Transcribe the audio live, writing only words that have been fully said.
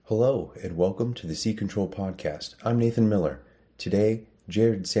Hello, and welcome to the Sea Control Podcast. I'm Nathan Miller. Today,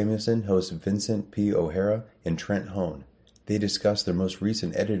 Jared Samuelson hosts Vincent P. O'Hara and Trent Hone. They discuss their most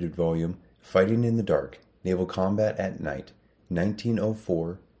recent edited volume, Fighting in the Dark, Naval Combat at Night,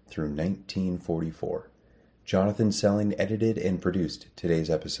 1904 through 1944. Jonathan Selling edited and produced today's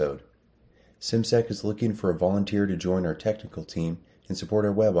episode. SimSec is looking for a volunteer to join our technical team and support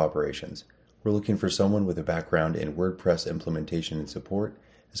our web operations. We're looking for someone with a background in WordPress implementation and support,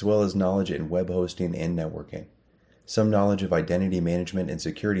 as well as knowledge in web hosting and networking. Some knowledge of identity management and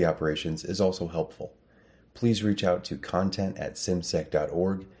security operations is also helpful. Please reach out to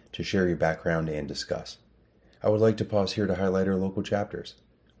content@simsec.org to share your background and discuss. I would like to pause here to highlight our local chapters.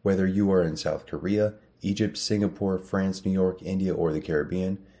 Whether you are in South Korea, Egypt, Singapore, France, New York, India, or the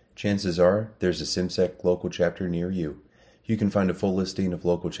Caribbean, chances are there's a SimSec local chapter near you. You can find a full listing of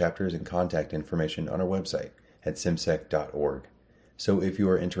local chapters and contact information on our website at simsec.org. So if you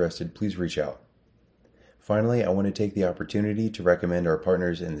are interested, please reach out. Finally, I want to take the opportunity to recommend our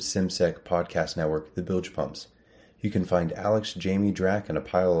partners in the SimSec podcast network, the Bilge Pumps. You can find Alex, Jamie, Drac, and a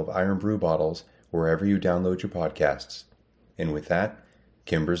pile of Iron Brew bottles wherever you download your podcasts. And with that,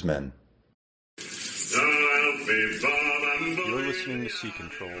 Kimber's Men. You're listening to Sea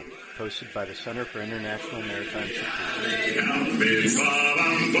Control, hosted by the Center for International Maritime Security.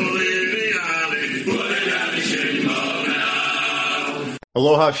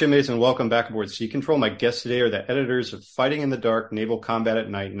 Aloha, shipmates, and welcome back aboard Sea Control. My guests today are the editors of Fighting in the Dark, Naval Combat at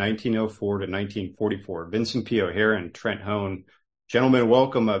Night, 1904 to 1944, Vincent P. O'Hara and Trent Hone. Gentlemen,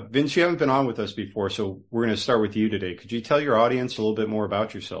 welcome. Vince, you haven't been on with us before, so we're going to start with you today. Could you tell your audience a little bit more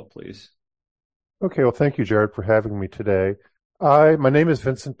about yourself, please? Okay, well, thank you, Jared, for having me today. My name is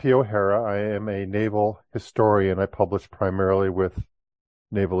Vincent P. O'Hara. I am a naval historian. I publish primarily with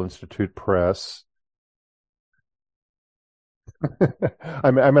Naval Institute Press.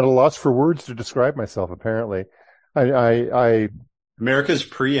 I'm at a loss for words to describe myself, apparently. I America's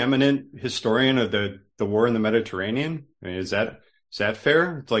preeminent historian of the war in the Mediterranean? I mean, is that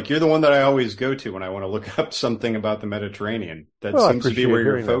fair? It's like you're the one that I always go to when I want to look up something about the Mediterranean. That seems to be where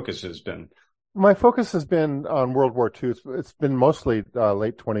your focus has been. My focus has been on World War II. It's been mostly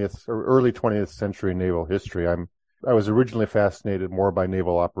late 20th or early 20th century naval history. I was originally fascinated more by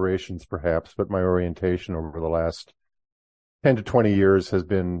naval operations, perhaps, but my orientation over the last 10 to 20 years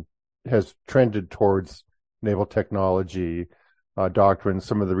has trended towards naval technology, doctrine,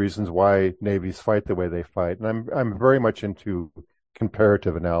 some of the reasons why navies fight the way they fight. And I'm very much into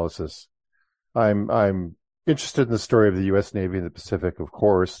comparative analysis. I'm interested in the story of the U.S. Navy in the Pacific, of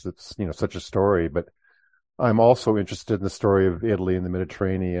course. It's, such a story, but I'm also interested in the story of Italy and the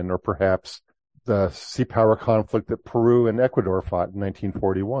Mediterranean, or perhaps the sea power conflict that Peru and Ecuador fought in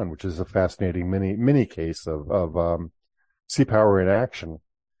 1941, which is a fascinating mini case of sea power in action.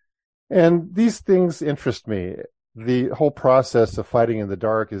 And these things interest me. The whole process of fighting in the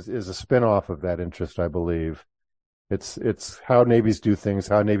dark is a spin-off of that interest, I believe. It's how navies do things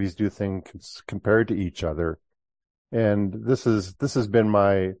compared to each other. And this has been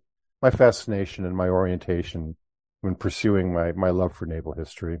my fascination and my orientation when pursuing my love for naval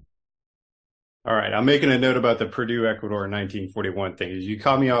history. All right. I'm making a note about the Purdue, Ecuador 1941 thing. You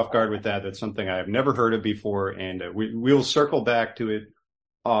caught me off guard with that. That's something I've never heard of before. And we'll circle back to it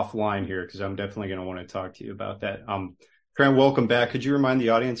offline here because I'm definitely going to want to talk to you about that. Trent, welcome back. Could you remind the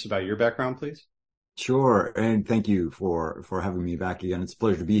audience about your background, please? Sure. And thank you for having me back again. It's a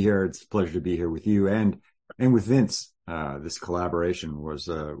pleasure to be here. It's a pleasure to be here with you and with Vince. This collaboration was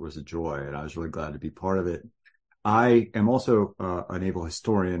a joy, and I was really glad to be part of it. I am also a naval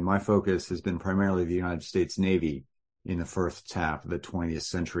historian. My focus has been primarily the United States Navy in the first half of the 20th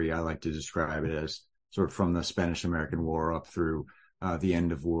century. I like to describe it as sort of from the Spanish-American War up through the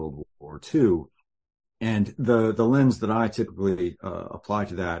end of World War II. And the lens that I typically apply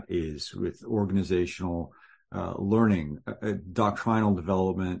to that is with organizational learning. Doctrinal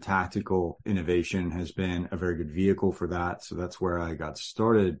development, tactical innovation has been a very good vehicle for that. So that's where I got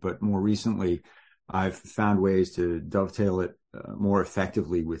started. But more recently, I've found ways to dovetail it more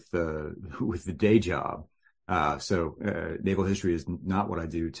effectively with the day job. So naval history is not what I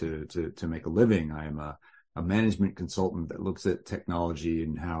do to make a living. I am a management consultant that looks at technology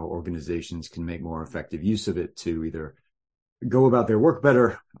and how organizations can make more effective use of it to either go about their work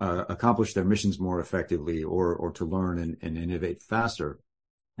better, accomplish their missions more effectively, or to learn and innovate faster.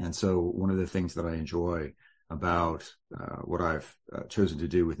 And so one of the things that I enjoy about what I've chosen to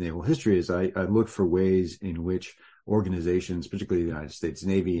do with naval history is I look for ways in which organizations, particularly the United States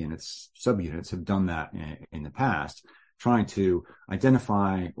Navy and its subunits, have done that in the past, trying to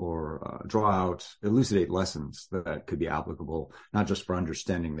identify or draw out, elucidate lessons that could be applicable, not just for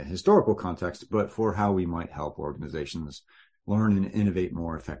understanding the historical context, but for how we might help organizations learn and innovate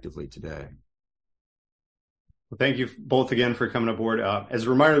more effectively today. Well, thank you both again for coming aboard. As a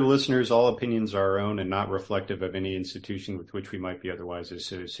reminder to listeners, all opinions are our own and not reflective of any institution with which we might be otherwise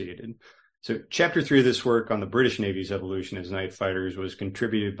associated. So Chapter 3 of this work on the British Navy's evolution as night fighters was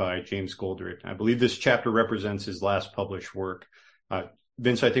contributed by James Goldrick. I believe this chapter represents his last published work.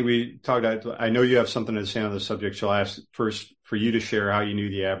 Vince, I think we talked about, I know you have something to say on the subject, so I'll ask first for you to share how you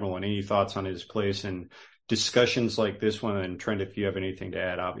knew the Admiral and any thoughts on his place in discussions like this one. And Trent, if you have anything to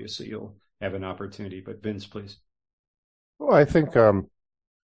add, obviously you'll have an opportunity. But Vince, please. Well, I think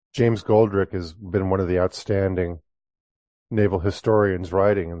James Goldrick has been one of the outstanding naval historians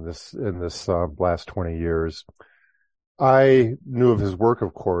writing in this last 20 years. I knew of his work,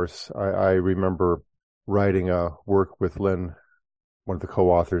 of course. I remember writing a work with Lynn, one of the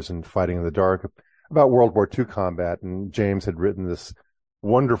co-authors in Fighting in the Dark, about World War II combat, and James had written this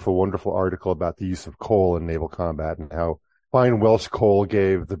wonderful, wonderful article about the use of coal in naval combat and how fine Welsh coal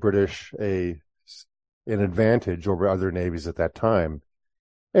gave the British an advantage over other navies at that time.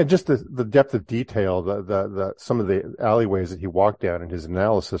 And just the depth of detail, the some of the alleyways that he walked down in his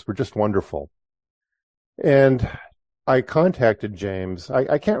analysis were just wonderful. And I contacted James.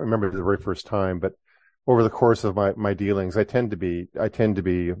 I can't remember the very first time, but over the course of my dealings, I tend to be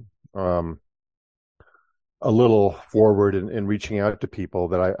a little forward in reaching out to people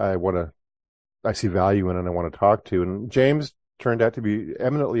that I see value in and I want to talk to. And James turned out to be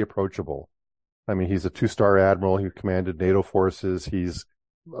eminently approachable. I mean, he's a 2-star admiral. He commanded NATO forces. He's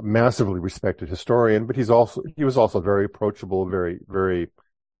a massively respected historian, but he was also very approachable, very, very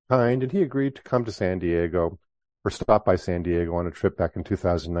kind. And he agreed to come to San Diego or stop by San Diego on a trip back in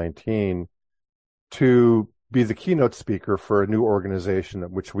 2019 to be the keynote speaker for a new organization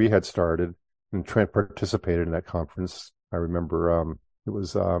which we had started, and Trent participated in that conference. I remember it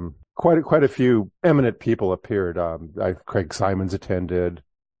was quite a few eminent people appeared. Craig Simons attended.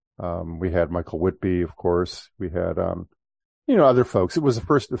 We had Michael Whitby, of course. We had other folks. It was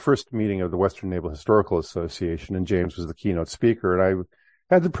the first meeting of the Western Naval Historical Association, and James was the keynote speaker. And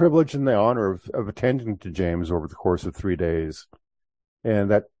I had the privilege and the honor of attending to James over the course of 3 days, and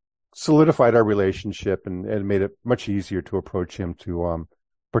that solidified our relationship and made it much easier to approach him to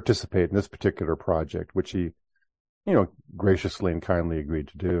participate in this particular project, which he, graciously and kindly agreed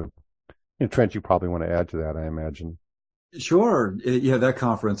to do. And Trent, you probably want to add to that, I imagine. Sure. Yeah, that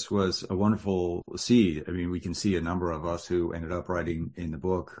conference was a wonderful seed. I mean, we can see a number of us who ended up writing in the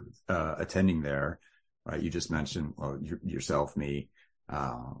book, attending there, right? You just mentioned, well, yourself, me,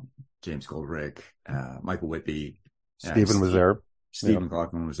 James Goldrick, Michael Whitby. Stephen was there. Stephen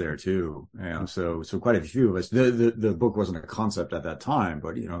McLaughlin was there too. So quite a few of us. The book wasn't a concept at that time,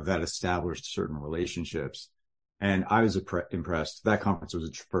 but that established certain relationships. And I was impressed. That conference was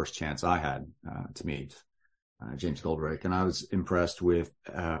the first chance I had to meet James Goldrick, and I was impressed with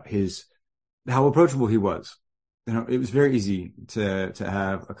how approachable he was. It was very easy to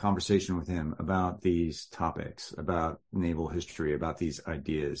have a conversation with him about these topics, about naval history, about these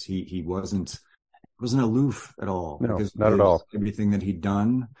ideas. He wasn't aloof at all. No, not at all. Everything that he'd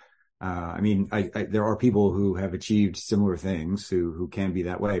done. There are people who have achieved similar things who can be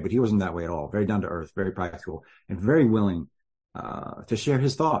that way, but he wasn't that way at all. Very down to earth, very practical, and very willing to share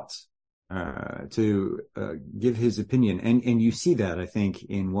his thoughts, to give his opinion. And you see that, I think,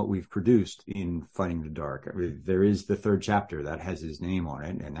 in what we've produced in Fighting the Dark. I mean, there is the 3rd chapter that has his name on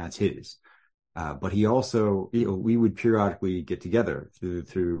it, and that's his. But he also, we would periodically get together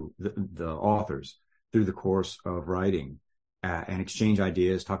through the authors through the course of writing, and exchange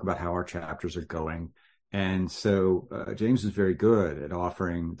ideas, talk about how our chapters are going. And so James was very good at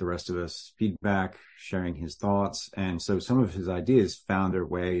offering the rest of us feedback, sharing his thoughts. And so some of his ideas found their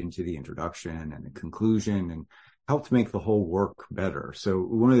way into the introduction and the conclusion and helped make the whole work better. So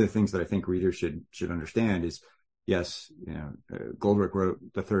one of the things that I think readers should understand is, yes, Goldrick wrote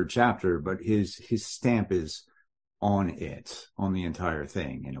the 3rd chapter, but his stamp is on it, on the entire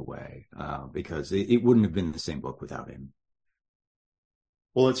thing in a way, because it wouldn't have been the same book without him.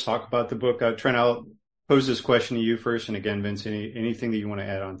 Well, let's talk about the book. Trent, I'll pose this question to you first. And again, Vince, anything that you want to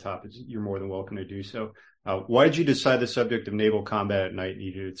add on top, you're more than welcome to do so. Why did you decide the subject of naval combat at night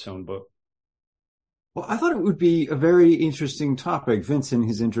needed its own book? Well, I thought it would be a very interesting topic. Vince, in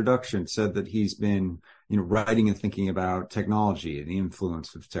his introduction, said that he's been, writing and thinking about technology and the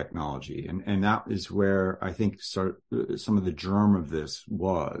influence of technology. And that is where I think some of the germ of this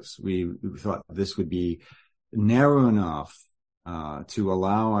was. We thought this would be narrow enough to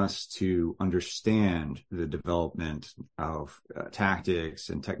allow us to understand the development of tactics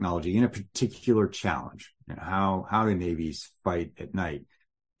and technology in a particular challenge. You know, how do navies fight at night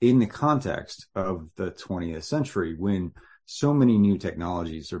in the context of the 20th century when so many new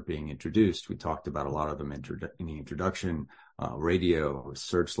technologies are being introduced? We talked about a lot of them in the introduction: radio,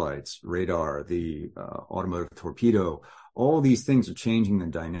 searchlights, radar, the automotive torpedo. All these things are changing the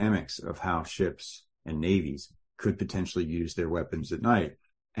dynamics of how ships and navies could potentially use their weapons at night.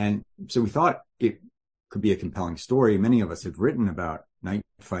 And so we thought it could be a compelling story. Many of us have written about night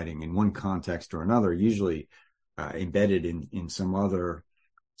fighting in one context or another, usually embedded in some other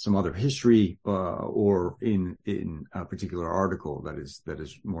history or in a particular article that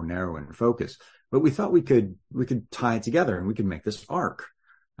is more narrow in focus. But we thought we could tie it together and we could make this arc.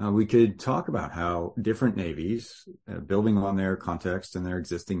 We could talk about how different navies, building on their context and their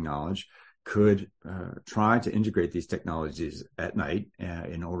existing knowledge, could try to integrate these technologies at night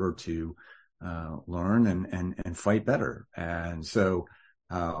in order to learn and fight better. And so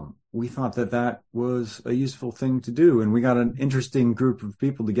we thought that was a useful thing to do, and we got an interesting group of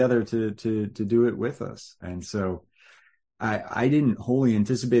people together to do it with us. And so I didn't wholly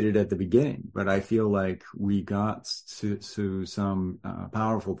anticipate it at the beginning, but I feel like we got to some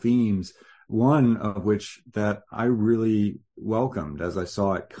powerful themes, one of which that I really welcomed as I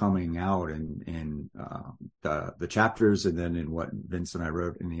saw it coming out in the chapters, and then in what Vince and I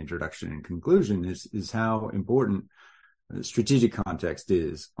wrote in the introduction and conclusion, is how important strategic context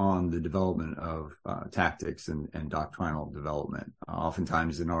is on the development of tactics and doctrinal development.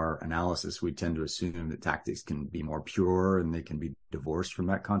 Oftentimes in our analysis, we tend to assume that tactics can be more pure and they can be divorced from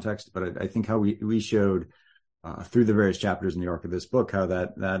that context. But I think how we showed through the various chapters in the arc of this book, how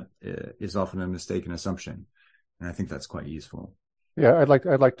that is often a mistaken assumption. And I think that's quite useful. Yeah, I'd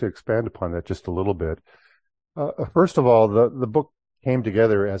like to expand upon that just a little bit. First of all, the book came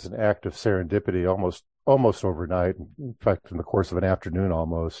together as an act of serendipity almost overnight. In fact, in the course of an afternoon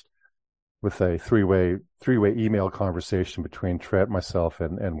almost, with a three-way email conversation between Trent, myself,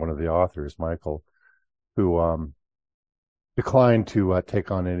 and one of the authors, Michael, who declined to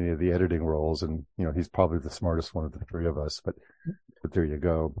take on any of the editing roles. And, you know, he's probably the smartest one of the three of us, but there you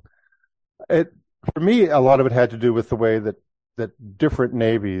go. For me, a lot of it had to do with the way that different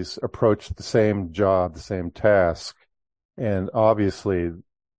navies approached the same job, the same task. And obviously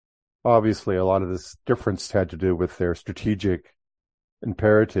a lot of this difference had to do with their strategic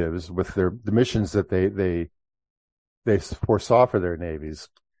imperatives, with the missions that they foresaw for their navies.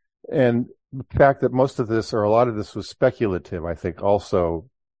 And the fact that most of this, or a lot of this, was speculative, I think also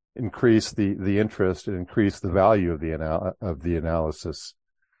increased the interest and increased the value of the analysis.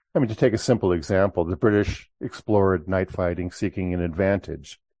 I mean, to take a simple example, the British explored night fighting seeking an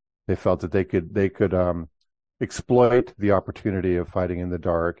advantage. They felt that they could exploit the opportunity of fighting in the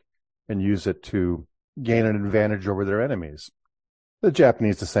dark and use it to gain an advantage over their enemies. The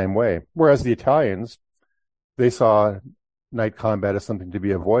Japanese the same way. Whereas the Italians, they saw night combat as something to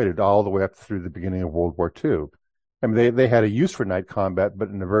be avoided all the way up through the beginning of World War II. I mean, they had a use for night combat, but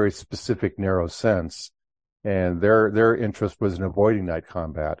in a very specific, narrow sense. And their interest was in avoiding night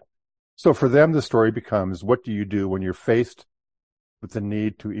combat. So for them, the story becomes, what do you do when you're faced with the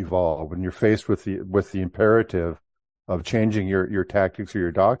need to evolve, when you're faced with the imperative of changing your tactics or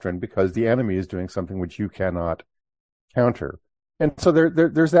your doctrine because the enemy is doing something which you cannot counter? And so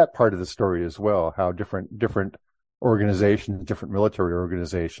there's that part of the story as well, how different organizations, different military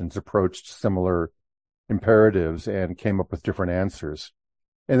organizations approached similar imperatives and came up with different answers.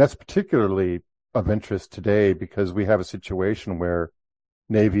 And that's particularly of interest today because we have a situation where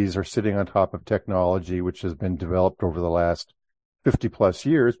navies are sitting on top of technology which has been developed over the last 50 plus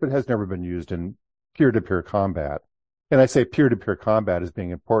years, but has never been used in peer-to-peer combat. And I say peer-to-peer combat as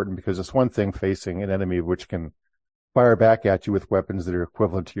being important because it's one thing facing an enemy which can fire back at you with weapons that are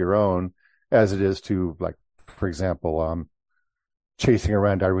equivalent to your own, as it is to, like, for example, chasing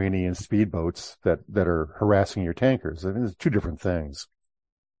around Iranian speedboats that are harassing your tankers. I mean, there's two different things.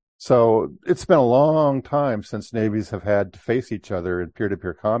 So it's been a long time since navies have had to face each other in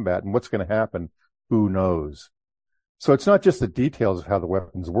peer-to-peer combat, and what's going to happen, who knows? So it's not just the details of how the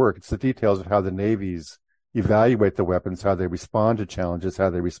weapons work, it's the details of how the navies evaluate the weapons, how they respond to challenges, how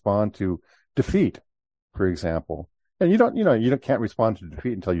they respond to defeat, for example. And you can't respond to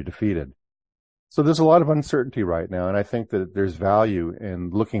defeat until you're defeated. So there's a lot of uncertainty right now, and I think that there's value in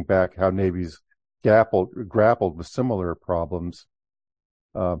looking back how navies grappled with similar problems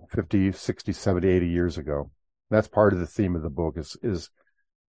 50, 60, 70, 80 years ago. That's part of the theme of the book is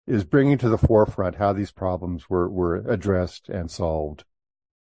bringing to the forefront how these problems were addressed and solved.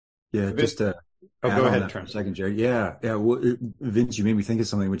 Yeah, just to Oh, add go on ahead, that for a Trent. second, Jared. Yeah. Yeah. Well, Vince, you made me think of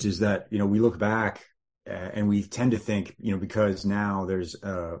something, which is that, we look back and we tend to think, because now there's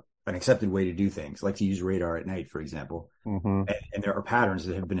an accepted way to do things, like to use radar at night, for example. Mm-hmm. And there are patterns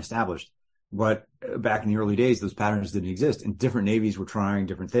that have been established. But back in the early days, those patterns didn't exist, and different navies were trying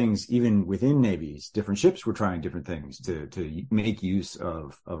different things. Even within navies, different ships were trying different things to make use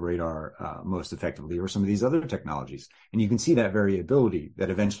of radar most effectively, or some of these other technologies. And you can see that variability that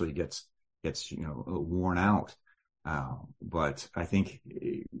eventually gets worn out. But I think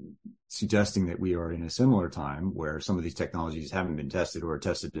suggesting that we are in a similar time where some of these technologies haven't been tested or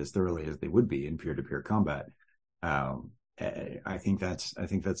tested as thoroughly as they would be in peer-to-peer combat. I think that's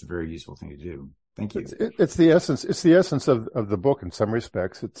a very useful thing to do. Thank you. It's the essence. It's the essence of the book in some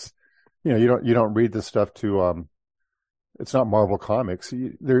respects. It's, you don't read this stuff to, it's not Marvel Comics.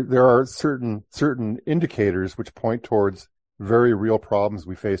 There are certain indicators which point towards very real problems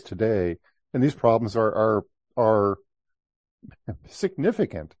we face today. And these problems are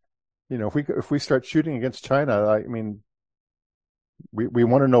significant. If we start shooting against China, I mean, we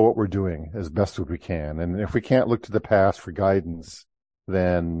want to know what we're doing as best as we can. And if we can't look to the past for guidance,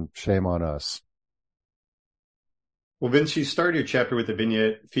 then shame on us. Well, Vince, you started your chapter with a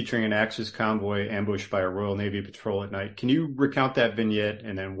vignette featuring an Axis convoy ambushed by a Royal Navy patrol at night. Can you recount that vignette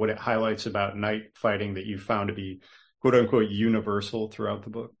and then what it highlights about night fighting that you found to be quote unquote universal throughout the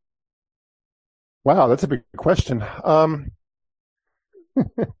book? Wow, that's a big question.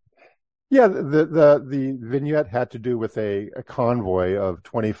 Yeah, the vignette had to do with a convoy of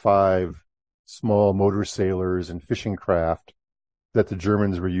 25 small motor sailors and fishing craft that the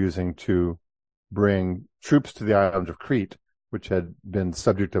Germans were using to bring troops to the island of Crete, which had been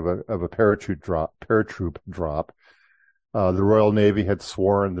subject of a paratroop drop. The Royal Navy had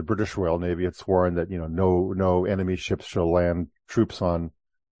sworn, the British Royal Navy had sworn that no enemy ships shall land troops on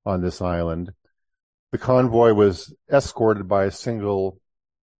this island. The convoy was escorted by a single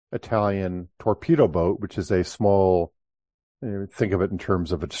Italian torpedo boat, which is a small, think of it in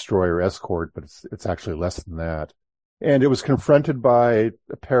terms of a destroyer escort, but it's actually less than that. And it was confronted by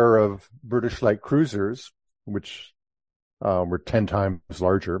a pair of British light cruisers, which were 10 times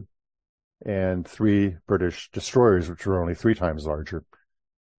larger, and 3 British destroyers, which were only 3 times larger.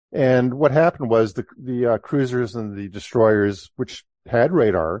 And what happened was the cruisers and the destroyers, which had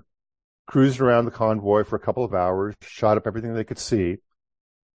radar, cruised around the convoy for a couple of hours, shot up everything they could see.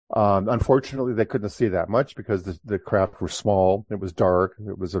 Unfortunately, they couldn't see that much because the craft were small. It was dark.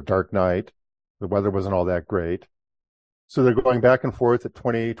 It was a dark night. The weather wasn't all that great. So they're going back and forth at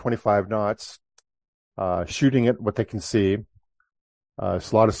 20, 25 knots, shooting at what they can see.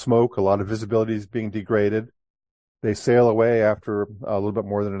 It's a lot of smoke, a lot of visibility is being degraded. They sail away after a little bit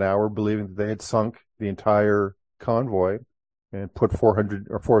more than an hour, believing that they had sunk the entire convoy and put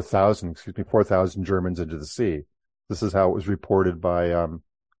 4,000 Germans into the sea. This is how it was reported by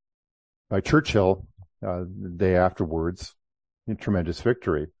Churchill the day afterwards. A tremendous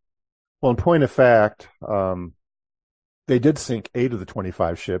victory. Well, in point of fact, they did sink 8 of the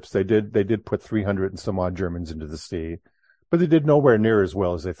 25 ships. They did put 300 and some odd Germans into the sea, but they did nowhere near as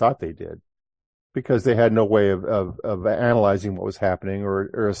well as they thought they did, because they had no way of analyzing what was happening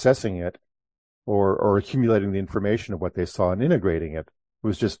or assessing it or accumulating the information of what they saw and integrating it. It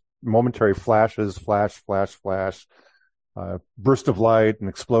was just momentary flashes, flash, burst of light, an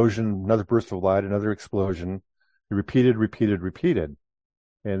explosion, another burst of light, another explosion, repeated.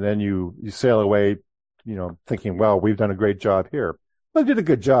 And then you sail away, thinking, well, we've done a great job here. Well, they did a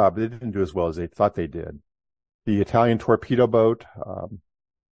good job. They didn't do as well as they thought they did. The Italian torpedo boat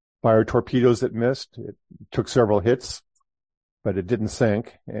fired torpedoes that missed. It took several hits, but it didn't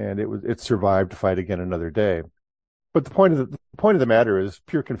sink, and it survived to fight again another day. But the point of the matter is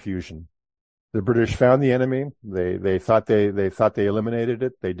pure confusion. The British found the enemy. They thought they eliminated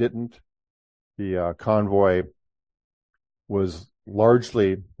it. They didn't. The convoy was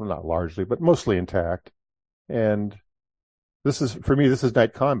not largely, but mostly intact. And this is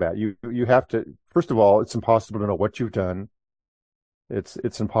night combat. You have to, first of all, it's impossible to know what you've done.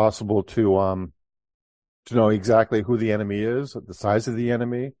 It's impossible to know exactly who the enemy is, the size of the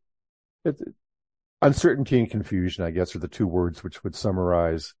enemy. Uncertainty and confusion, I guess, are the 2 words which would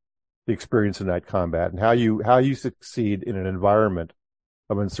summarize the experience of night combat, and how you succeed in an environment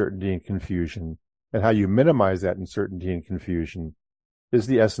of uncertainty and confusion, and how you minimize that uncertainty and confusion is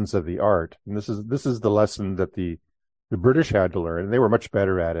the essence of the art. And this is the lesson that the British had to learn, and they were much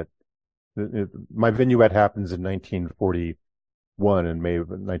better at it. My vignette happens in 1941, in May of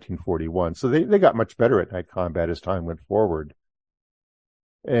 1941. So they got much better at night combat as time went forward.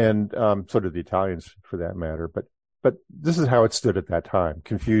 And so did the Italians, for that matter. But but this is how it stood at that time: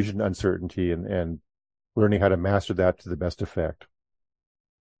 confusion, uncertainty, and learning how to master that to the best effect.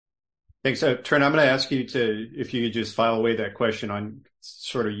 Thanks. Trent, I'm going to ask you if you could just file away that question on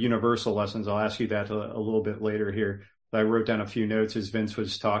sort of universal lessons. I'll ask you that a little bit later here. I wrote down a few notes as Vince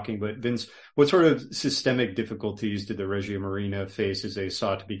was talking, but Vince, what sort of systemic difficulties did the Regia Marina face as they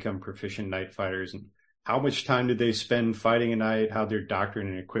sought to become proficient night fighters? And how much time did they spend fighting at night? How did their doctrine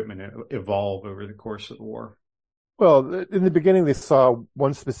and equipment evolve over the course of the war? Well, in the beginning, they saw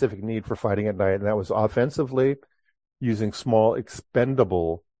one specific need for fighting at night, and that was offensively using small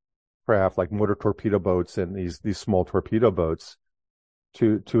expendable craft like motor torpedo boats and these small torpedo boats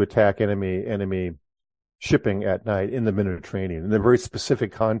to attack enemy shipping at night in the Mediterranean in the very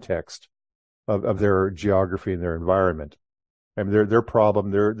specific context of their geography and their environment. I mean, their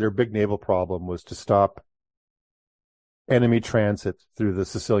problem, their big naval problem was to stop enemy transit through the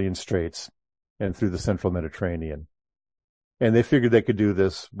Sicilian Straits and through the central Mediterranean. And they figured they could do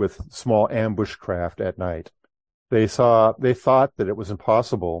this with small ambush craft at night. They thought that it was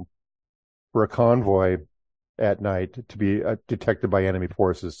impossible for a convoy at night to be detected by enemy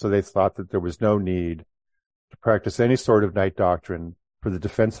forces. So they thought that there was no need to practice any sort of night doctrine for the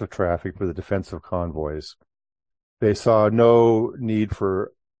defense of traffic, for the defense of convoys. They saw no need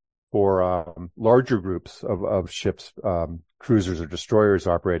for larger groups of ships, cruisers or destroyers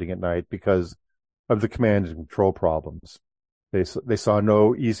operating at night because of the command and control problems. They saw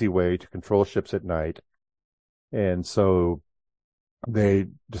no easy way to control ships at night, and so they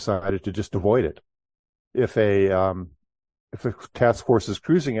decided to just avoid it. If a task force is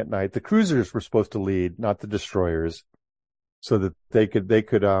cruising at night, the cruisers were supposed to lead, not the destroyers, so that they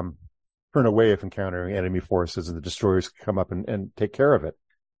could turn away if encountering enemy forces, and the destroyers could come up and take care of it.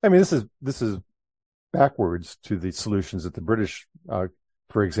 I mean, this is backwards to the solutions that the British,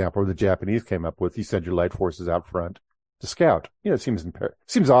 for example, or the Japanese came up with. You send your light forces out front to scout. You know, it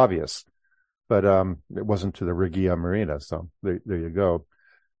seems obvious, but it wasn't to the Regia Marina. So there you go.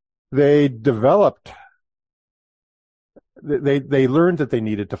 They developed. They learned that they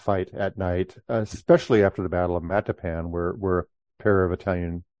needed to fight at night, especially after the Battle of Matapan, where a pair of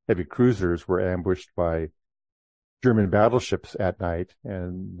Italian heavy cruisers were ambushed by German battleships at night,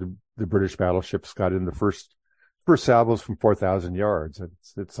 and the British battleships got in the first salvos from 4,000 yards.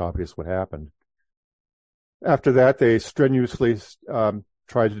 It's obvious what happened. After that, they strenuously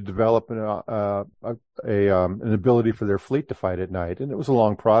tried to develop an ability for their fleet to fight at night, and it was a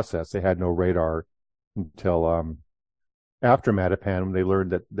long process. They had no radar until after Matapan, when they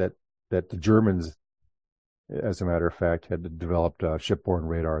learned that the Germans, as a matter of fact, had developed shipborne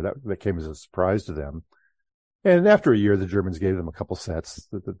radar. That came as a surprise to them. And after a year, the Germans gave them a couple sets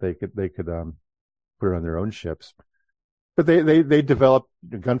that they could put it on their own ships. But they developed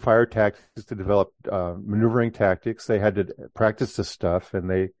gunfire tactics, to develop maneuvering tactics. They had to practice this stuff, and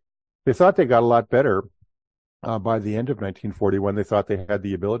they thought they got a lot better. By the end of 1941, they thought they had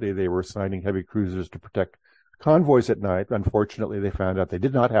the ability. They were assigning heavy cruisers to protect convoys at night. Unfortunately, they found out they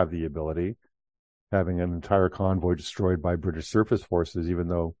did not have the ability, having an entire convoy destroyed by British surface forces, even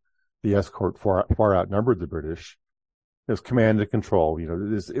though the escort far outnumbered the British. It was command and control. You know,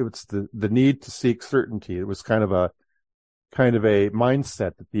 it was the need to seek certainty. It was kind of a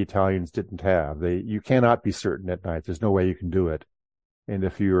mindset that the Italians didn't have. You cannot be certain at night. There's no way you can do it. And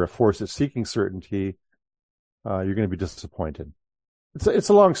if you're a force that's seeking certainty, you're going to be disappointed. It's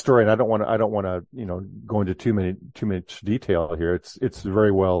a long story, and I don't want to go into too much detail here. It's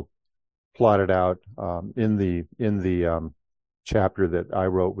very well plotted out in the chapter that I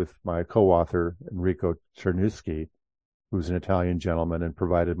wrote with my co-author Enrico Cernuschi, who's an Italian gentleman and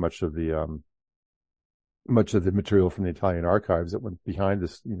provided much of the material from the Italian archives that went behind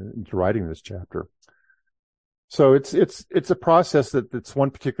this, into writing this chapter. So it's a process that's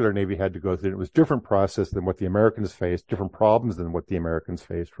one particular Navy had to go through. It was a different process than what the Americans faced, different problems than what the Americans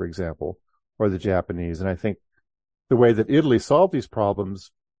faced, for example, or the Japanese. And I think the way that Italy solved these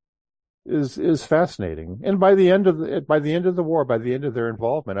problems is fascinating. And by the end of the war, by the end of their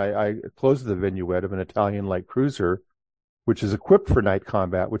involvement, I closed the vignette of an Italian light cruiser, which is equipped for night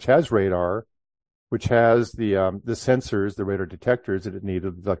combat, which has radar, which has the sensors, the radar detectors that it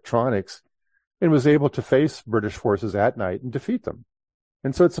needed, electronics, and was able to face British forces at night and defeat them.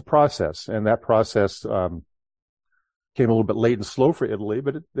 And so it's a process, and that process came a little bit late and slow for Italy,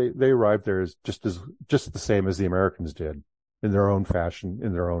 but they arrived there just the same as the Americans did, in their own fashion,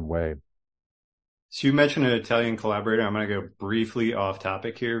 in their own way. So you mentioned an Italian collaborator. I'm going to go briefly off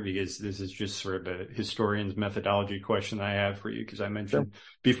topic here because this is just sort of a historian's methodology question I have for you, because I mentioned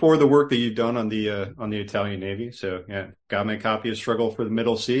before the work that you've done on the Italian Navy. So yeah, got my copy of Struggle for the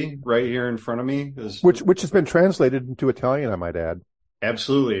Middle Sea right here in front of me. Which has been translated into Italian, I might add.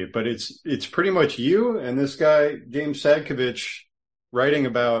 Absolutely. But it's pretty much you and this guy, James Sadkovich, writing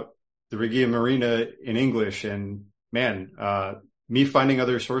about the Regia Marina in English. And man, me finding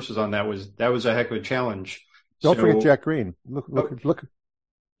other sources on that was a heck of a challenge. Don't forget Jack Green. Look.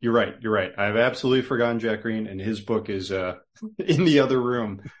 You're right. I've absolutely forgotten Jack Green, and his book is in the other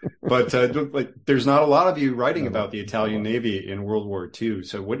room. But like, there's not a lot of you writing about the Italian Navy in World War II.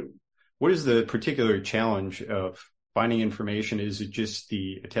 So what is the particular challenge of finding information? Is it just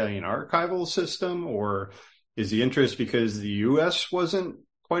the Italian archival system, or is the interest because the U.S. wasn't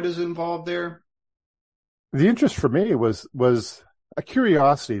quite as involved there? The interest for me was a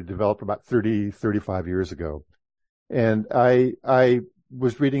curiosity developed about 35 years ago. And I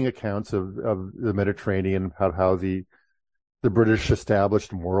was reading accounts of the Mediterranean, how the British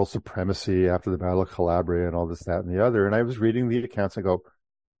established moral supremacy after the Battle of Calabria and all this, that, and the other. And I was reading the accounts and go,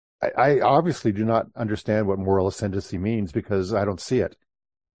 I obviously do not understand what moral ascendancy means because I don't see it.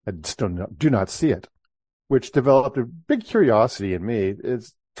 I just do not see it, which developed a big curiosity in me.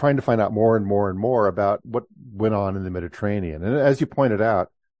 It's trying to find out more and more and more about what went on in the Mediterranean. And as you pointed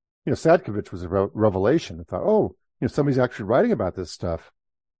out, Sadkovich was a revelation. I thought, somebody's actually writing about this stuff.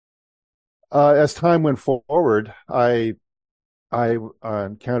 As time went forward, I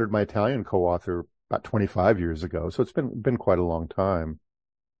encountered my Italian co-author about 25 years ago. So it's been quite a long time.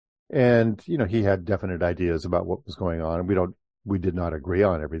 And, he had definite ideas about what was going on. And we did not agree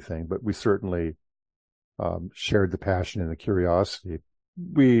on everything, but we certainly shared the passion and the curiosity.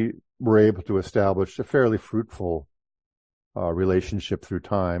 We were able to establish a fairly fruitful relationship through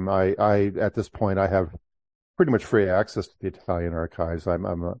time. I at this point, I have pretty much free access to the Italian archives.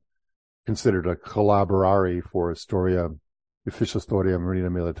 I'm considered a collaborare for Ufficio Storia Marina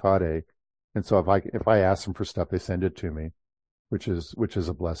Militare, and so if I ask them for stuff, they send it to me, which is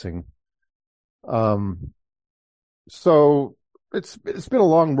a blessing. So it's been a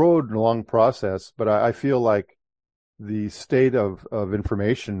long road and a long process, but I feel like the state of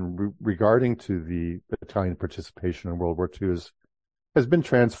information regarding to the Italian participation in World War II has been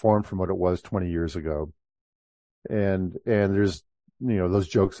transformed from what it was 20 years ago. And there's, those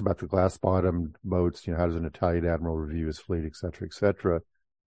jokes about the glass-bottomed boats, how does an Italian admiral review his fleet, et cetera,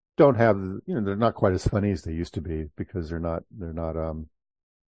 don't have, they're not quite as funny as they used to be because they're not,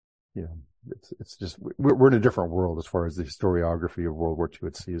 it's just, we're in a different world as far as the historiography of World War II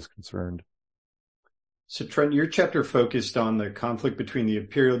at sea is concerned. So, Trent, your chapter focused on the conflict between the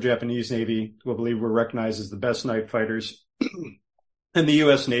Imperial Japanese Navy, who I believe were recognized as the best night fighters, and the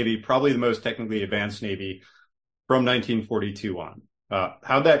U.S. Navy, probably the most technically advanced Navy, from 1942 on.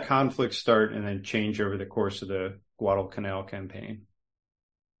 How'd that conflict start and then change over the course of the Guadalcanal campaign?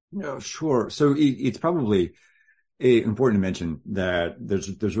 Sure. So it's probably important to mention that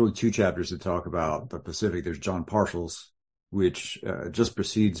there's really two chapters that talk about the Pacific. There's John Parshall's, which just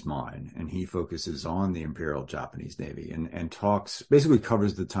precedes mine, and he focuses on the Imperial Japanese Navy and basically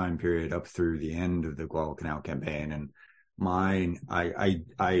covers the time period up through the end of the Guadalcanal campaign. And mine,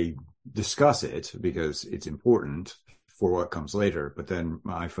 I discuss it because it's important for what comes later, but then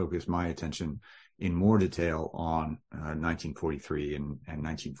I focus my attention in more detail on 1943 and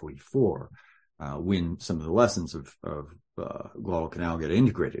 1944, when some of the lessons of Guadalcanal get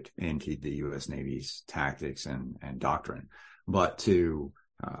integrated into the U.S. Navy's tactics and doctrine. But to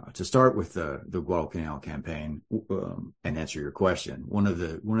start with the Guadalcanal campaign and answer your question, one of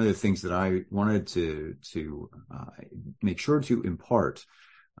the things that I wanted to make sure to impart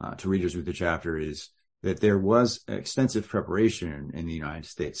to readers with the chapter is that there was extensive preparation in the United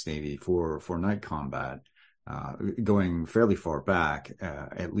States Navy for night combat, going fairly far back,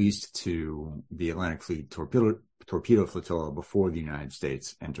 at least to the Atlantic Fleet torpedo flotilla before the United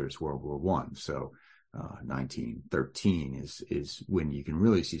States enters World War I. So 1913 is when you can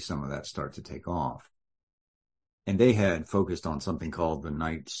really see some of that start to take off. And they had focused on something called the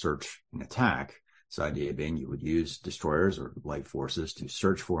night search and attack. This idea being you would use destroyers or light forces to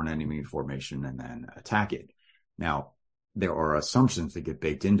search for an enemy formation and then attack it. Now, there are assumptions that get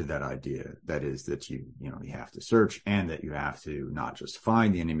baked into that idea. That is that you have to search and that you have to not just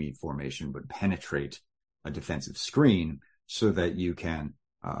find the enemy formation, but penetrate a defensive screen so that you can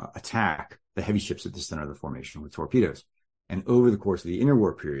attack the heavy ships at the center of the formation with torpedoes. And over the course of the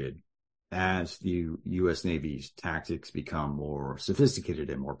interwar period, as the U.S. Navy's tactics become more sophisticated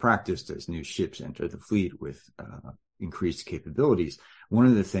and more practiced, as new ships enter the fleet with increased capabilities, one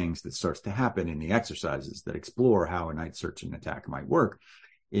of the things that starts to happen in the exercises that explore how a night search and attack might work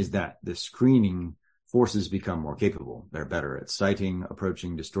is that the screening forces become more capable. They're better at sighting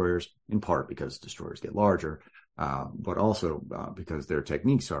approaching destroyers, in part because destroyers get larger, but also because their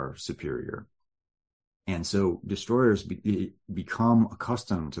techniques are superior. And so destroyers become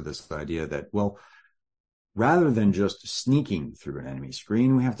accustomed to this idea that, well, rather than just sneaking through an enemy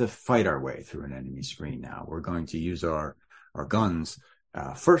screen, we have to fight our way through an enemy screen now. We're going to use our guns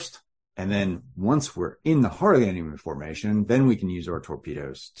first. And then once we're in the heart of the enemy formation, then we can use our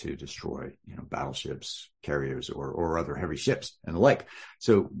torpedoes to destroy, battleships, carriers, or other heavy ships and the like.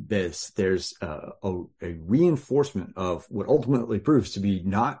 So there's a reinforcement of what ultimately proves to be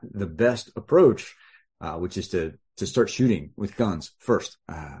not the best approach, which is to start shooting with guns first.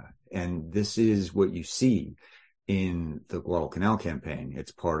 And this is what you see in the Guadalcanal campaign.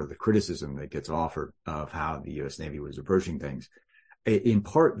 It's part of the criticism that gets offered of how the U.S. Navy was approaching things. In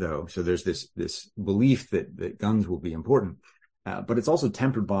part, though, so there's this belief that guns will be important, but it's also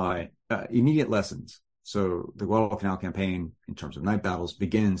tempered by immediate lessons. So the Guadalcanal campaign, in terms of night battles,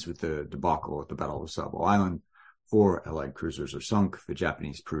 begins with the debacle at the Battle of Savo Island. 4 Allied cruisers are sunk. The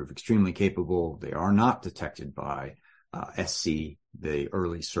Japanese prove extremely capable. They are not detected by SC, the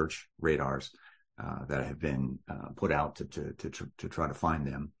early search radars that have been put out to try to find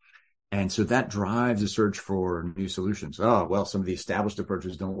them. And so that drives a search for new solutions. Oh, well, some of the established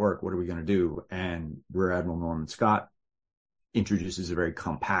approaches don't work. What are we going to do? And Rear Admiral Norman Scott introduces a very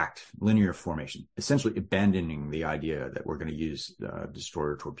compact linear formation, essentially abandoning the idea that we're going to use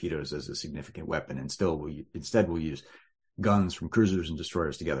destroyer torpedoes as a significant weapon. And instead we'll use guns from cruisers and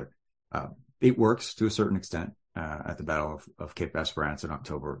destroyers together. It works to a certain extent at the Battle of Cape Esperance in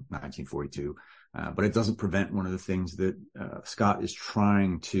October 1942. But it doesn't prevent one of the things that Scott is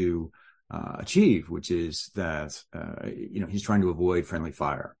trying to achieve, which is that he's trying to avoid friendly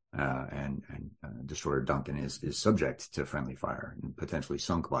fire, and destroyer Duncan is subject to friendly fire and potentially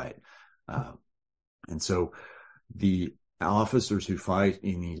sunk by it. And so the officers who fight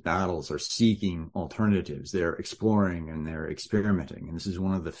in these battles are seeking alternatives. They're exploring and they're experimenting, and this is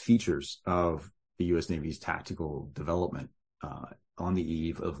one of the features of the U.S. Navy's tactical development. On the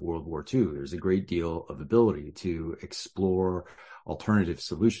eve of World War II, there's a great deal of ability to explore alternative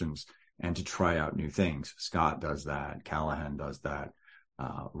solutions and to try out new things. Scott does that. Callahan does that.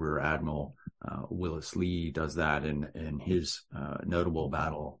 Rear Admiral Willis Lee does that in his notable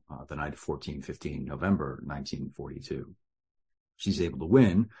battle the night of 14-15 November 1942. She's able to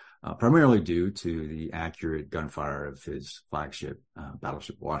win primarily due to the accurate gunfire of his flagship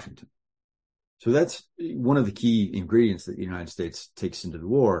battleship Washington. So that's one of the key ingredients that the United States takes into the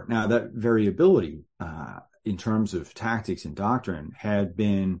war. Now, that variability in terms of tactics and doctrine had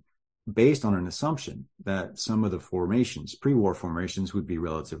been based on an assumption that some of the formations, pre-war formations, would be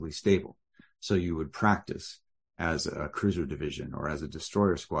relatively stable. So you would practice as a cruiser division or as a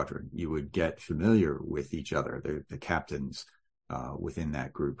destroyer squadron. You would get familiar with each other, the captains within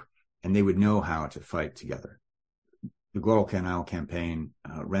that group, and they would know how to fight together. The Guadalcanal campaign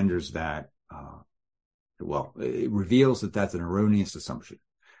renders that it reveals that that's an erroneous assumption,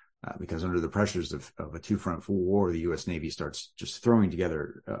 because under the pressures of a two-front war, the U.S. Navy starts just throwing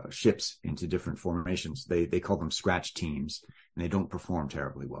together ships into different formations. They call them scratch teams, and they don't perform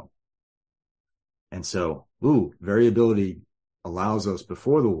terribly well. And so, variability allows us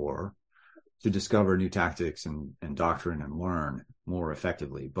before the war to discover new tactics and doctrine and learn more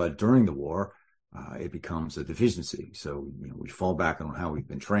effectively. But during the war, it becomes a deficiency. So, we fall back on how we've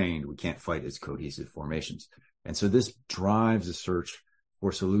been trained. We can't fight as cohesive formations. And so this drives a search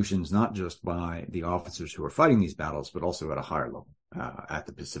for solutions, not just by the officers who are fighting these battles, but also at a higher level, at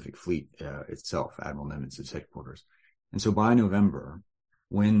the Pacific Fleet itself, Admiral Nimitz's headquarters. And so by November,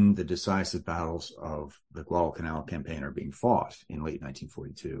 when the decisive battles of the Guadalcanal campaign are being fought in late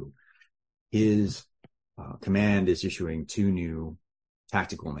 1942, his command is issuing 2 new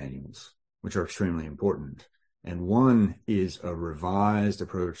tactical manuals, which are extremely important. And one is a revised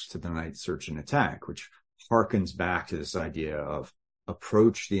approach to the night search and attack, which harkens back to this idea of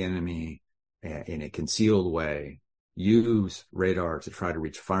approach the enemy in a concealed way, use radar to try to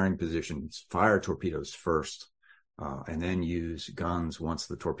reach firing positions, fire torpedoes first, and then use guns once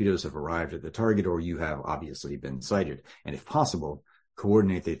the torpedoes have arrived at the target or you have obviously been sighted. And if possible,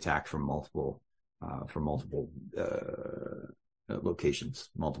 coordinate the attack from multiple locations,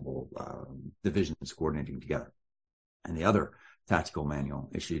 multiple divisions coordinating together. And the other tactical manual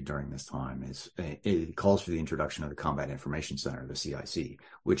issued during this time it calls for the introduction of the Combat Information Center, the CIC,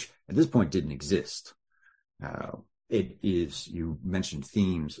 which at this point didn't exist. it is, you mentioned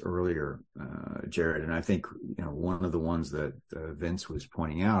themes earlier, Jared, and I think, one of the ones that Vince was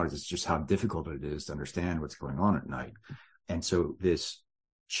pointing out is just how difficult it is to understand what's going on at night. And so this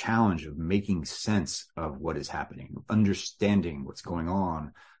challenge of making sense of what is happening, understanding what's going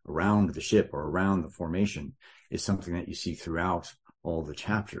on around the ship or around the formation, is something that you see throughout all the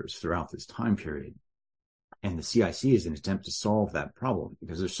chapters, throughout this time period. And the CIC is an attempt to solve that problem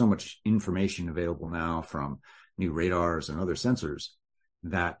because there's so much information available now from new radars and other sensors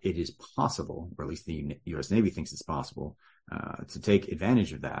that it is possible, or at least the U.S. Navy thinks it's possible, to take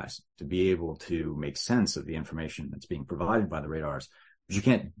advantage of that, to be able to make sense of the information that's being provided by the radars. But you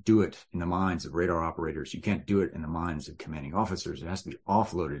can't do it in the minds of radar operators. You can't do it in the minds of commanding officers. It has to be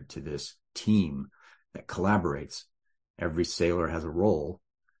offloaded to this team that collaborates. Every sailor has a role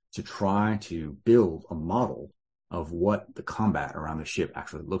to try to build a model of what the combat around the ship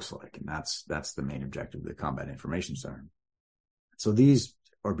actually looks like. And that's the main objective of the Combat Information Center. So these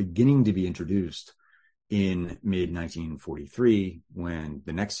are beginning to be introduced in mid-1943 when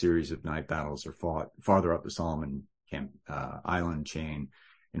the next series of night battles are fought farther up the Solomon Island chain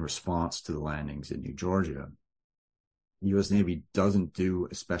in response to the landings in New Georgia. The U.S. Navy doesn't do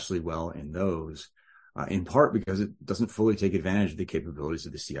especially well in those, in part because it doesn't fully take advantage of the capabilities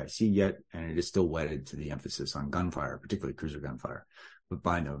of the CIC yet, and it is still wedded to the emphasis on gunfire, particularly cruiser gunfire. But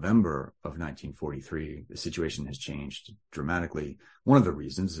by November of 1943, the situation has changed dramatically. One of the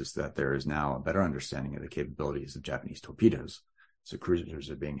reasons is that there is now a better understanding of the capabilities of Japanese torpedoes. So cruisers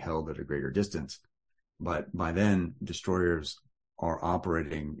are being held at a greater distance. But by then, destroyers are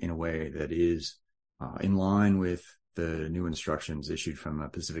operating in a way that is in line with the new instructions issued from the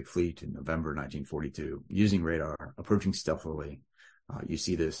Pacific Fleet in November 1942, using radar, approaching stealthily. You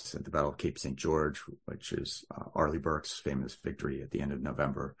see this at the Battle of Cape St. George, which is Arleigh Burke's famous victory at the end of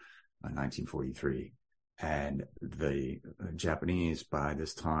November 1943. And the Japanese, by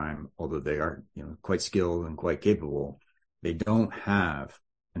this time, although they are quite skilled and quite capable, they don't have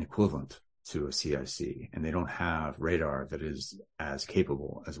an equivalent to a CIC, and they don't have radar that is as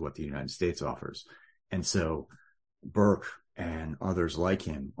capable as what the United States offers. And so Burke and others like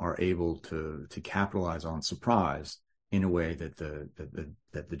him are able to capitalize on surprise in a way that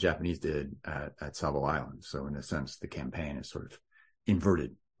the Japanese did at Savo Island. So in a sense, the campaign is sort of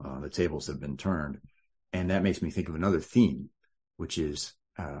inverted. The tables have been turned. And that makes me think of another theme, which is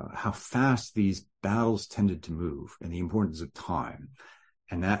how fast these battles tended to move and the importance of time.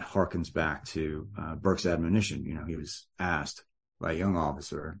 And that harkens back to Burke's admonition. He was asked by a young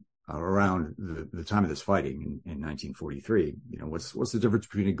officer around the time of this fighting in 1943, what's the difference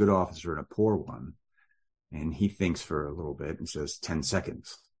between a good officer and a poor one? And he thinks for a little bit and says 10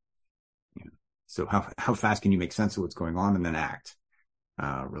 seconds. So how fast can you make sense of what's going on and then act?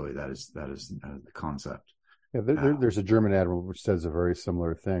 Really, that is the concept. Yeah, there's a German admiral which says a very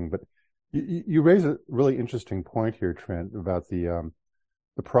similar thing. But you raise a really interesting point here, Trent, about the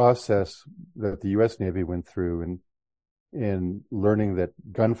process that the U.S. Navy went through in learning that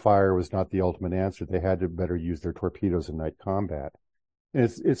gunfire was not the ultimate answer. They had to better use their torpedoes in night combat. And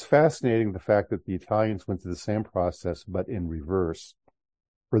it's fascinating the fact that the Italians went through the same process, but in reverse.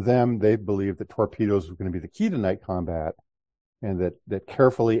 For them, they believed that torpedoes were going to be the key to night combat, and that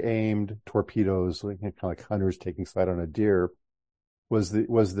carefully aimed torpedoes, kind of like hunters taking sight on a deer, was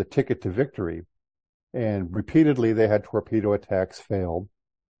the ticket to victory. And repeatedly, they had torpedo attacks failed,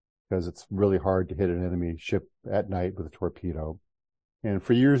 because it's really hard to hit an enemy ship at night with a torpedo. And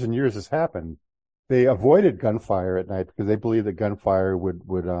for years and years this happened. They avoided gunfire at night because they believed that gunfire would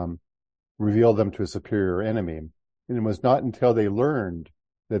reveal them to a superior enemy. And it was not until they learned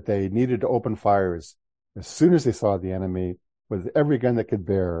that they needed to open fires as soon as they saw the enemy with every gun that could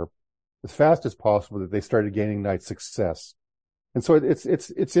bear, as fast as possible, that they started gaining night success. And so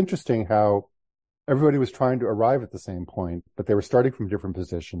it's interesting how everybody was trying to arrive at the same point, but they were starting from different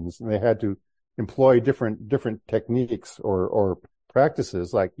positions, and they had to employ different techniques or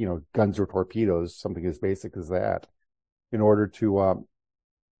practices, like guns or torpedoes, something as basic as that, in order to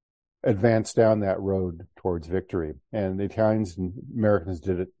advance down that road towards victory. And the Italians and Americans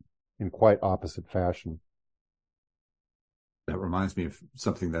did it in quite opposite fashion. That reminds me of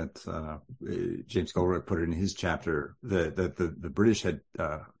something that James Goldrick put in his chapter that the British had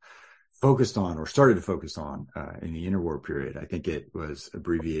focused on, or started to focus on, in the interwar period. I think it was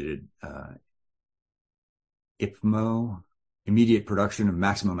abbreviated IPMO, immediate production of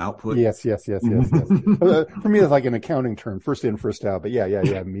maximum output. Yes. For me, it's like an accounting term, first in, first out. But yeah,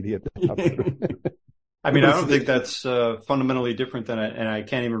 immediate output. I mean, I don't think that's fundamentally different than and I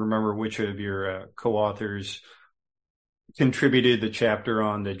can't even remember which of your co-authors contributed the chapter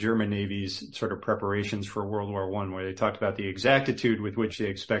on the German Navy's sort of preparations for World War I, where they talked about the exactitude with which they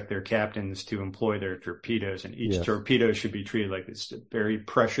expect their captains to employ their torpedoes. And each torpedo should be treated like this very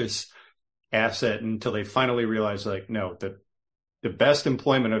precious asset until they finally realize, like, no, the best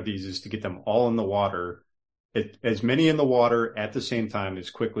employment of these is to get them all in the water, as many in the water at the same time as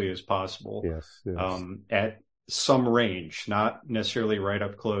quickly as possible. Yes. At some range, not necessarily right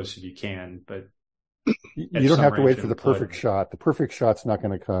up close if you can, but you don't have to wait for the perfect shot. The perfect shot's not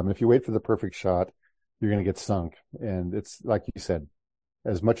going to come. If you wait for the perfect shot, you're going to get sunk. And it's like you said,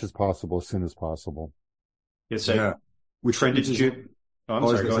 as much as possible, as soon as possible. Yes, yeah. Trent, did you? Oh, I'm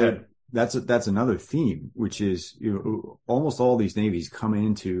sorry. Go ahead. That's another theme, which is, almost all these navies come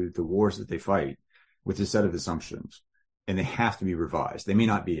into the wars that they fight with a set of assumptions, and they have to be revised. They may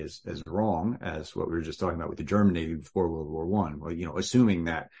not be as wrong as what we were just talking about with the German Navy before World War I. Well, assuming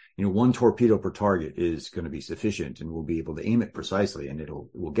that, one torpedo per target is going to be sufficient and we'll be able to aim it precisely and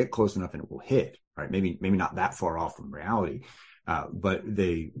we'll get close enough and it will hit, right? Maybe not that far off from reality. But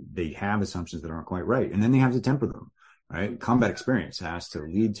they have assumptions that aren't quite right. And then they have to temper them. Right, combat experience has to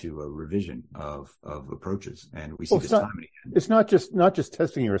lead to a revision of approaches, and we see this time and again. It's not just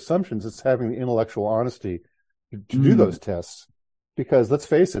testing your assumptions; it's having the intellectual honesty to do those tests. Because let's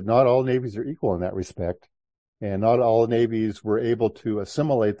face it, not all navies are equal in that respect, and not all navies were able to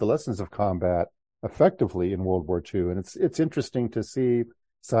assimilate the lessons of combat effectively in World War II. And it's interesting to see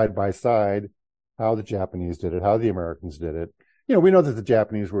side by side how the Japanese did it, how the Americans did it. We know that the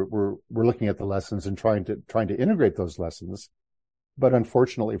Japanese were looking at the lessons and trying to integrate those lessons, but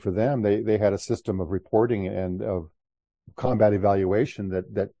unfortunately for them, they had a system of reporting and of combat evaluation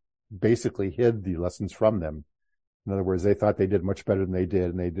that basically hid the lessons from them. In other words, they thought they did much better than they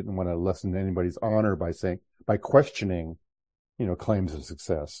did, and they didn't want to lessen anybody's honor by questioning, claims of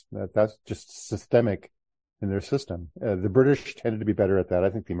success. That's just systemic in their system. The British tended to be better at that. I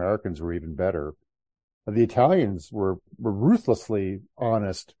think the Americans were even better. The Italians were ruthlessly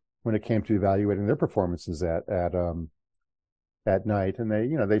honest when it came to evaluating their performances at night,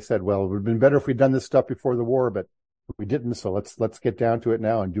 and they said, well, it would have been better if we'd done this stuff before the war, but we didn't. So let's get down to it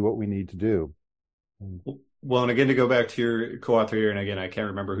now and do what we need to do. Well, and again, to go back to your co-author here, and again, I can't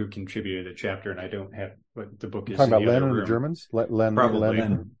remember who contributed the chapter, and I don't have what the book is. Talking about Len and the Germans, Leonard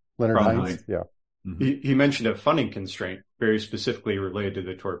Heinz, yeah. Mm-hmm. He mentioned a funding constraint very specifically related to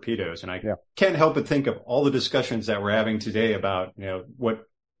the torpedoes. And I can't help but think of all the discussions that we're having today about, what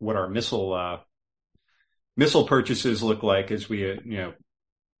our missile purchases look like as we,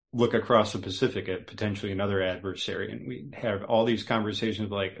 look across the Pacific at potentially another adversary. And we have all these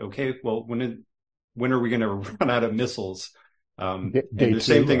conversations like, okay, well, when are we going to run out of missiles? And the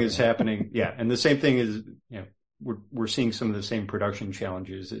same thing is happening. Yeah. And the same thing is, we're seeing some of the same production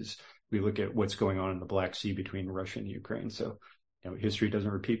challenges as we look at what's going on in the Black Sea between Russia and Ukraine. So, history doesn't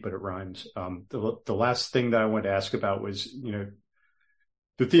repeat, but it rhymes. The last thing that I wanted to ask about was,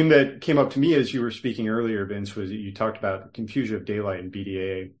 the theme that came up to me as you were speaking earlier, Vince, was that you talked about the confusion of daylight and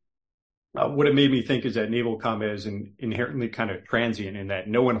BDA. What it made me think is that naval combat is inherently kind of transient in that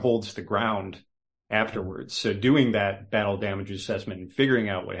no one holds the ground afterwards. So doing that battle damage assessment and figuring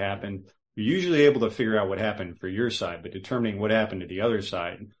out what happened, you're usually able to figure out what happened for your side, but determining what happened to the other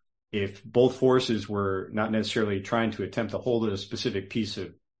side, if both forces were not necessarily trying to attempt to hold a specific piece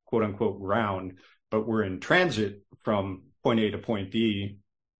of quote unquote ground, but were in transit from point A to point B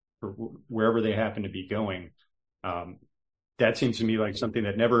or wherever they happen to be going, that seems to me like something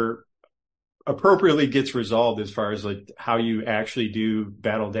that never appropriately gets resolved as far as like how you actually do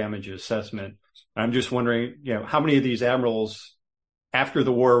battle damage assessment. I'm just wondering, how many of these admirals after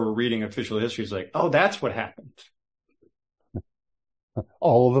the war were reading official histories like, oh, that's what happened.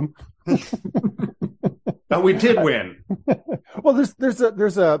 All of them. But we did win. Well,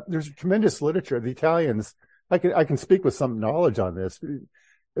 there's tremendous literature. The Italians, I can speak with some knowledge on this.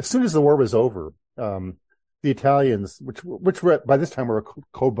 As soon as the war was over, the Italians, which were by this time were a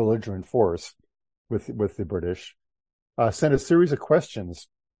co-belligerent force with the British, sent a series of questions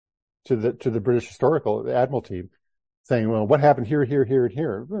to the British historical admiralty, saying, well, what happened here, here, here, and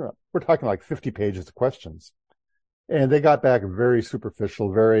here? We're talking like 50 pages of questions. And they got back very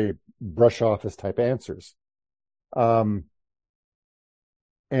superficial, very brush office type answers. And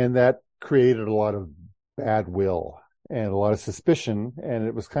that created a lot of bad will and a lot of suspicion. And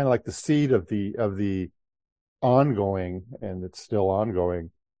it was kind of like the seed of the ongoing, and it's still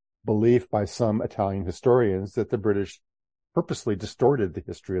ongoing, belief by some Italian historians that the British purposely distorted the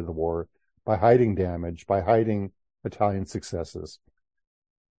history of the war by hiding damage, by hiding Italian successes.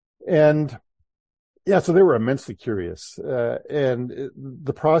 And so they were immensely curious. And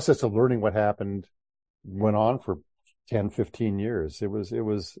the process of learning what happened went on for 10, 15 years. It was,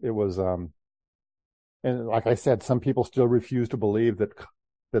 and like I said, some people still refuse to believe that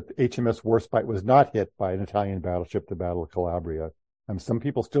HMS Warspite was not hit by an Italian battleship, the Battle of Calabria. And some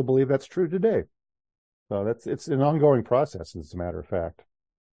people still believe that's true today. So it's an ongoing process, as a matter of fact.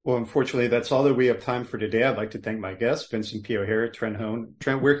 Well, unfortunately, that's all that we have time for today. I'd like to thank my guests, Vincent P. O'Hara, Trent Hone.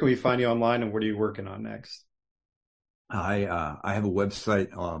 Trent, where can we find you online, and what are you working on next? I have a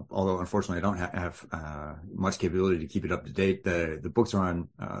website, although unfortunately I don't have much capability to keep it up to date. The books are on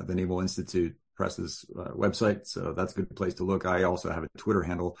the Naval Institute Press's website, so that's a good place to look. I also have a Twitter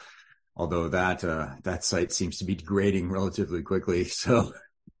handle, although that site seems to be degrading relatively quickly. So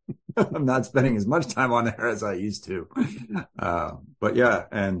I'm not spending as much time on there as I used to. But yeah,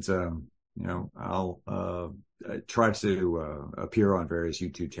 and I'll try to appear on various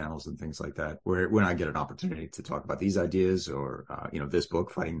YouTube channels and things like that, where when I get an opportunity to talk about these ideas or this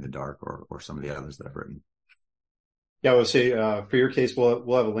book, Fighting in the Dark, or some of the others that I've written. Yeah, I will say for your case,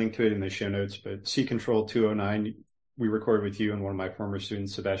 we'll have a link to it in the show notes. But Sea Control 209, we recorded with you and one of my former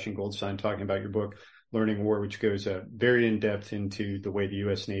students, Sebastian Goldstein, talking about your book, Learning War, which goes very in depth into the way the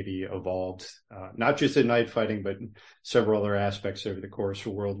U.S. Navy evolved, not just at night fighting, but several other aspects over the course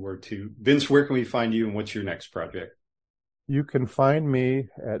of World War II. Vince, where can we find you, and what's your next project? You can find me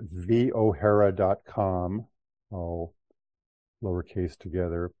at vohara.com, all lowercase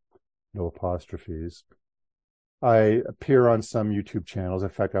together, no apostrophes. I appear on some YouTube channels. In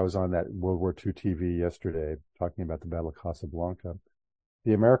fact, I was on that World War II TV yesterday talking about the Battle of Casablanca.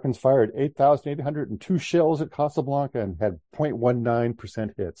 The Americans fired 8,802 shells at Casablanca and had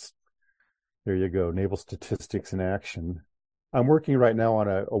 0.19% hits. There you go, naval statistics in action. I'm working right now on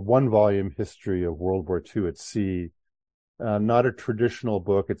a one-volume history of World War II at sea. Not a traditional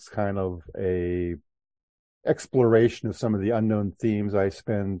book. It's kind of a exploration of some of the unknown themes. I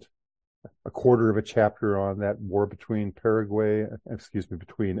spend a quarter of a chapter on that war between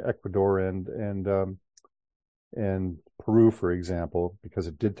between Ecuador and Peru, for example, because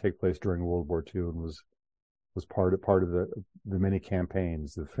it did take place during World War II and was part of the many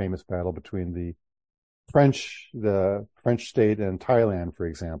campaigns. The famous battle between the French state and Thailand, for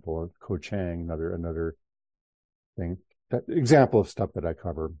example, Ko Chang, another thing, that example of stuff that I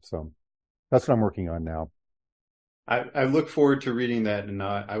cover. So that's what I'm working on now. I look forward to reading that, and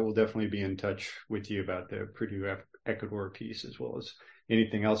I will definitely be in touch with you about the Purdue Ecuador piece, as well as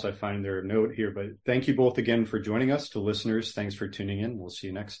anything else I find there a note here. But thank you both again for joining us. To listeners, thanks for tuning in. We'll see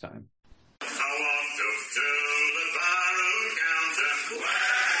you next time.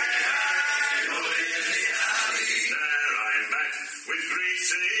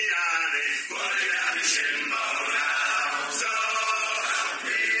 With